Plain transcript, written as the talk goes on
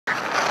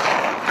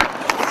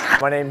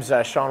My name's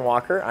Sean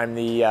Walker. I'm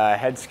the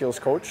head skills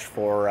coach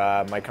for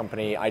my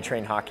company, I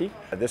Train Hockey.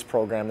 This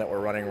program that we're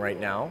running right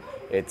now,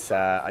 it's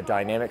a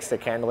dynamic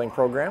stick handling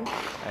program,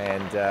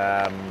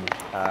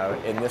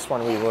 and in this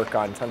one we work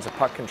on tons of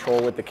puck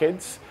control with the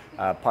kids,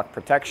 puck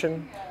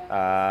protection,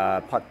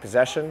 puck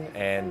possession,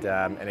 and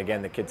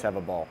again the kids have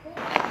a ball.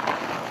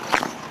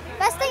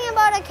 Best thing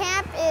about a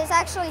camp is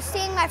actually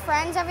seeing my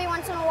friends every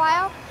once in a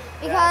while,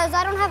 because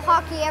I don't have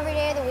hockey every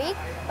day of the week,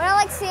 but I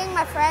like seeing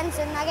my friends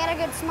and I get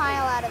a good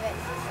smile out of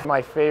it.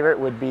 My favorite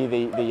would be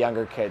the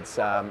younger kids.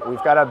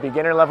 We've got a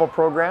beginner level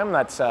program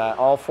that's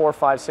all 4,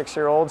 5,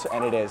 6-year-olds,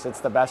 and it's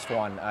the best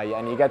one.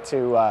 And you get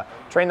to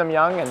train them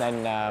young, and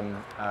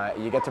then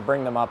you get to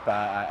bring them up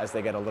as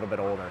they get a little bit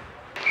older.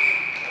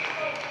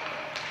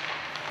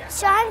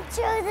 Sean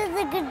showed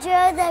us a good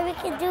drill that we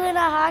can do in a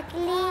hockey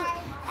league,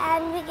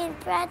 and we can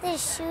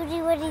practice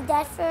shooting what he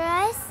does for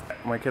us.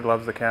 My kid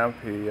loves the camp.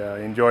 He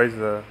enjoys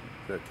the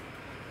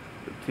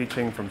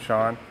teaching from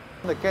Sean.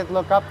 The kids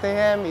look up to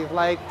him. He's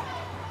like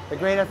the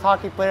greatest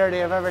hockey player they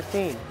have ever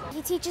seen.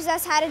 He teaches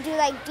us how to do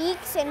like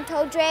dekes and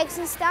toe drags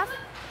and stuff.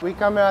 We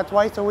come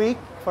twice a week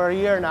for a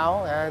year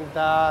now, and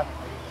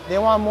they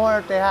want more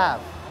if they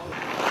have.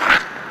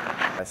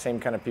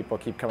 Same kind of people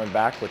keep coming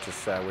back, which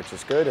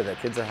is good, and the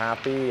kids are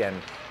happy, and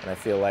I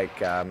feel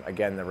like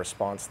again the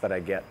response that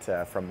I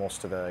get from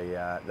most of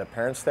the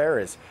parents there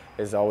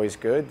is always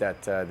good.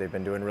 That they've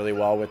been doing really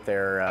well with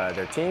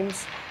their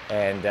teams,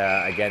 and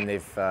again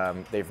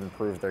they've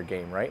improved their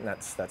game, right? And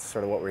that's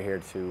sort of what we're here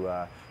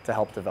to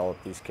help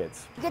develop these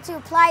kids. You get to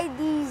apply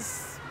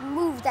these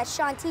moves that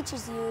Sean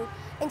teaches you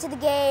into the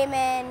game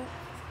and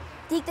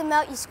deke them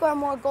out, you score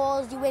more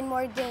goals, you win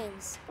more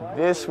games.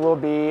 This will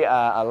be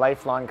a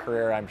lifelong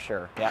career, I'm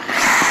sure. Yeah.